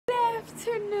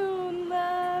afternoon,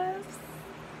 loves.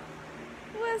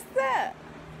 What's up?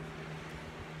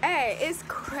 Hey, it's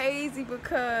crazy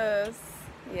because,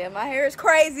 yeah, my hair is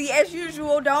crazy as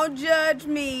usual. Don't judge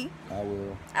me. I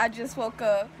will. I just woke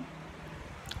up.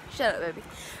 Shut up, baby.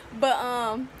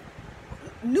 But,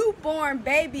 newborn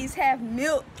babies have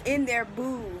milk in their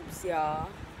boobs, y'all.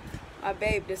 My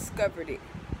babe discovered it.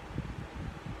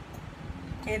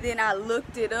 And then I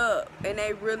looked it up, and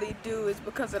they really do. It's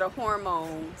because of the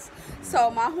hormones. So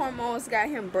my hormones got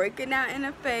him breaking out in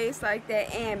the face like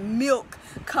that, and milk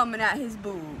coming out his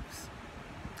boobs.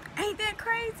 Ain't that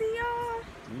crazy, y'all?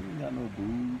 You ain't got no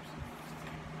boobs.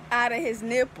 Out of his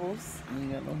nipples. You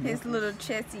ain't got no His nipples. little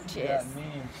chesty You chest. got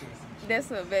man chesty chest. That's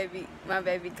what my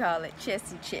baby call it,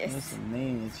 chesty chest. That's a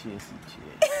man chesty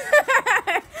chest.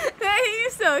 Man, you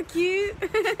so cute.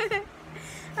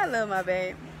 I love my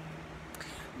babe.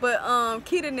 But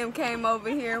Keita and them came over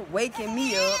here waking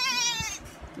me up.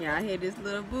 Yeah, I hear this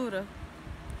little Buddha.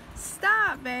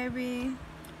 Stop, baby.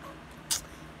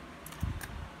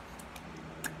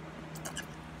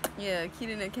 Yeah,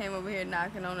 Keita and them came over here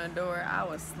knocking on the door. I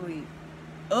was asleep.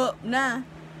 Up now.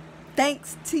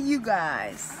 Thanks to you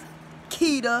guys.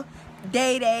 Keita,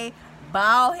 Day Day,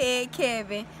 Baldhead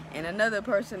Kevin, and another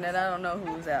person that I don't know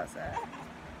who was outside.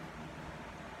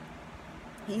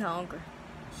 He hungry.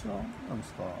 So, I'm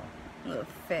starved. Little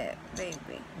fat baby.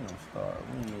 I'm starved.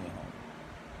 We ain't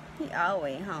hungry. He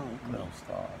always hungry. I'm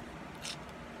starved.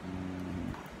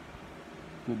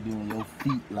 Quit doing your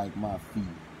feet like my feet.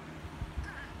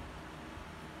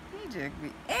 He just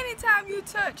be. Anytime you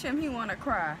touch him, he wanna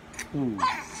cry. Who?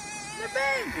 The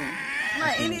baby.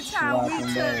 Like anytime we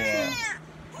touch him.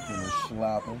 I'm gonna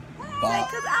slap him. Say, Bop.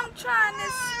 cause I'm trying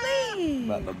to sleep.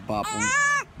 About to bop him.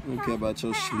 You don't care about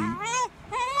your sleep.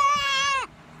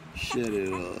 Shut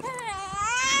it up.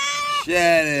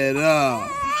 Shut it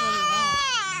up.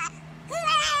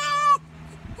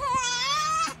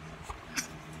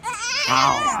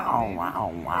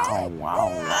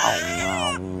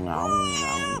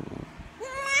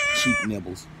 Cheap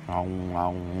nibbles.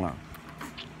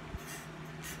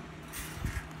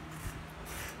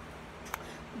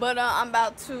 But I'm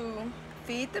about to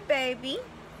feed the baby.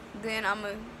 Then I'm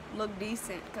gonna look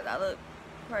decent because I look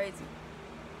crazy.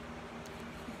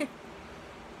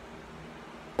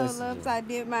 So loves, I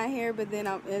did my hair, but then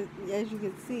as you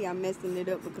can see, I'm messing it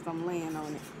up because I'm laying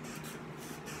on it.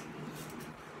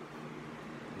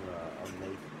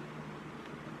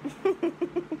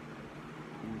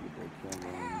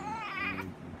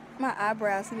 My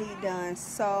eyebrows need done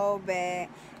so bad.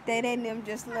 They and them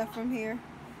just left from here.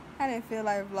 I didn't feel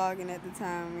like vlogging at the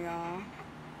time, y'all.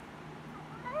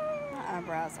 My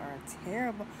eyebrows are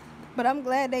terrible. But I'm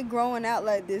glad they growing out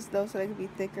like this, though, so they can be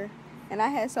thicker. And I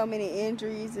had so many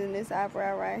injuries in this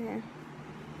eyebrow right here.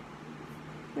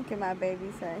 Look at my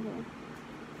babies right here.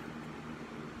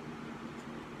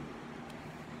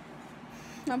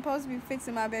 I'm supposed to be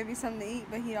fixing my baby something to eat,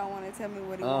 but he don't want to tell me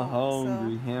what he wants.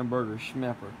 Hungry hamburger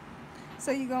schmepper.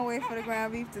 So you gonna wait for the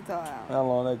ground beef to thaw out? How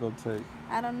long that gonna take?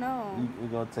 I don't know.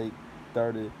 It's gonna take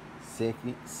 30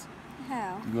 seconds.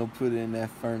 How? You gonna put it in that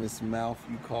furnace mouth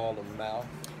you call a mouth.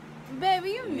 Baby,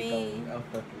 you mean? I'm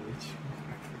fucking with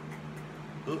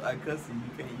you. Ooh, I cuss you. You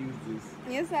can't use this.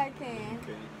 Yes, I can.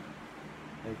 Okay.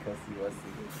 Hey, cuss you. I see.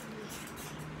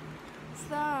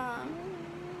 Stop.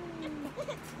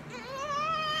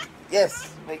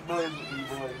 Yes. Make noise with me,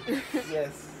 boy.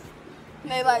 Yes.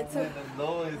 They like to.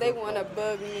 The They want to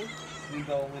bug me. We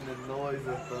gonna win the noise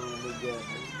of them together.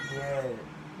 Yeah.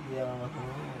 Yeah.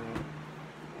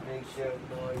 Make sure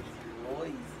noise is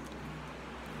noisy.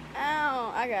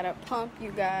 Ow, I gotta pump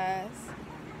you guys.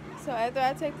 So after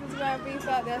I take this ground beef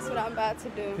out, that's what I'm about to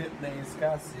do. Pimp named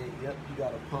Scott said, yep, you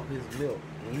gotta pump his milk.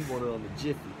 And he want it on the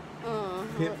jiffy.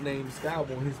 Pimp named Scott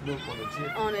want his milk on the jiffy.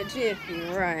 On a jiffy,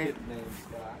 right. Pimp named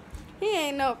Scott. He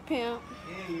ain't no pimp.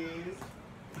 He is.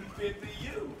 He fit to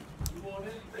you. You want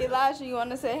it? Elijah, you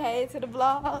wanna say hey to the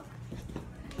vlog?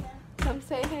 Yeah. Come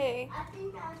say hey. I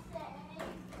think I said hey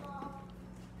vlog.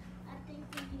 I think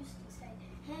we used to say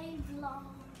hey vlog.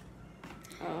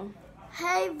 Oh,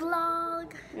 Hey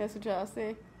vlog. that's what y'all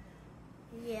say.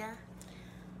 Yeah.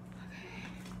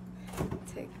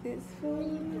 Take this What are you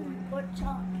food. doing? Pork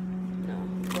chop. No,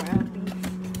 ground beef.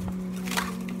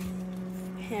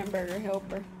 Hamburger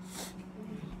helper.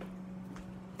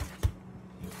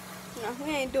 No,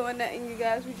 we ain't doing nothing, you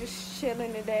guys. We just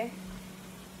chilling today.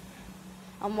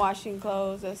 I'm washing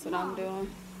clothes. That's what I'm doing.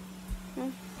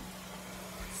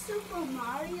 Super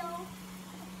Mario.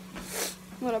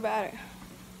 What about it?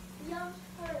 Y'all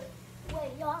heard?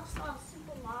 Wait, y'all saw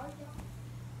Super Mario?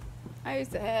 I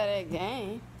used to have that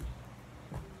game.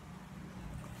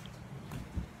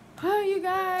 Well, you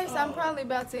guys, I'm probably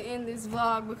about to end this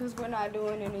vlog because we're not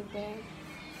doing anything.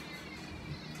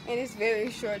 And it's very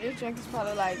short. This drink is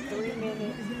probably like 3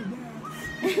 minutes.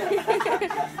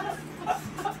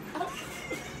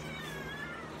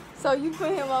 So you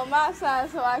put him on my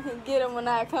side so I can get him when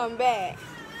I come back.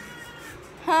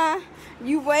 Huh?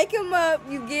 You wake him up,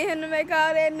 you get him to make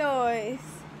all that noise.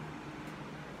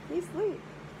 He's asleep.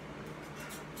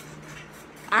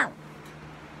 Ow.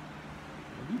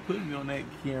 You put me on that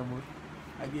camera,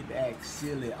 I get to act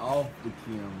silly off the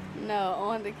camera. No,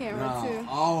 on the camera too.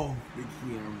 Off the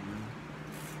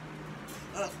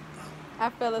camera. I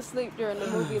fell asleep during the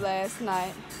movie last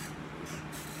night.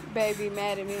 Baby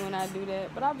mad at me when I do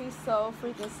that, but I be so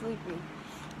freaking sleepy.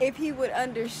 If he would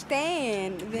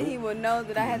understand, then he would know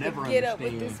that I had to get up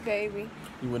with this baby.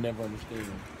 He would never understand.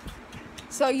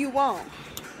 So you won't.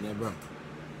 Never.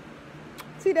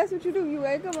 See, that's what you do. You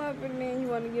wake him up and then you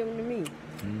want to give him to me.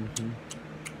 Mm-hmm.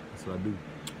 That's what I do.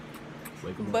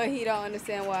 Wake him up. But he don't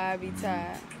understand why I be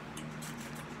tired.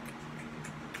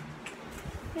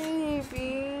 Hey,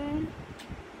 baby.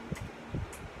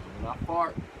 When I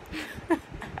fart, don't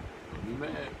be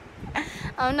mad.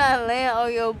 I'm not laying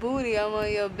on your booty. I'm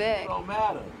on your back. It don't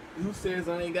matter. Who says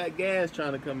I ain't got gas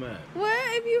trying to come out? Well,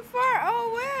 if you fart,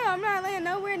 oh well. I'm not laying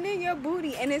nowhere near your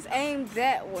booty, and it's aimed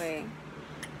that way.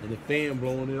 And the fan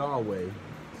blowing it our way.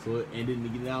 So, and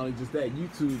then not only just that,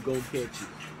 YouTube go catch it.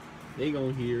 They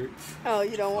gonna hear it. Oh,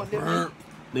 you don't want them to...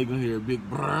 They gonna hear a big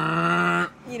brrrr.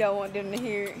 You don't want them to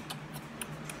hear it.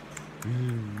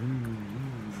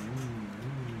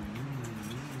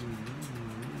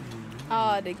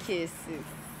 All the kisses.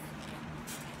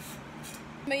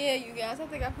 But yeah, you guys, I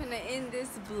think I'm gonna end this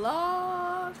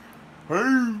vlog.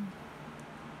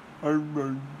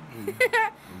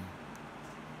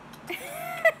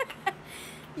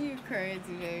 You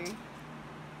crazy, baby.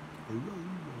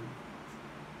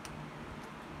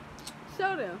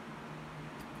 Show them.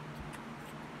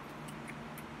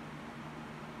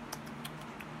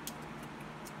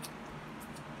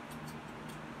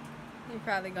 You're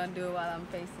probably gonna do it while I'm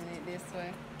facing it this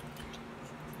way.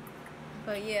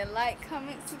 But yeah, like,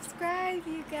 comment, subscribe,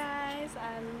 you guys.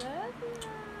 I love you.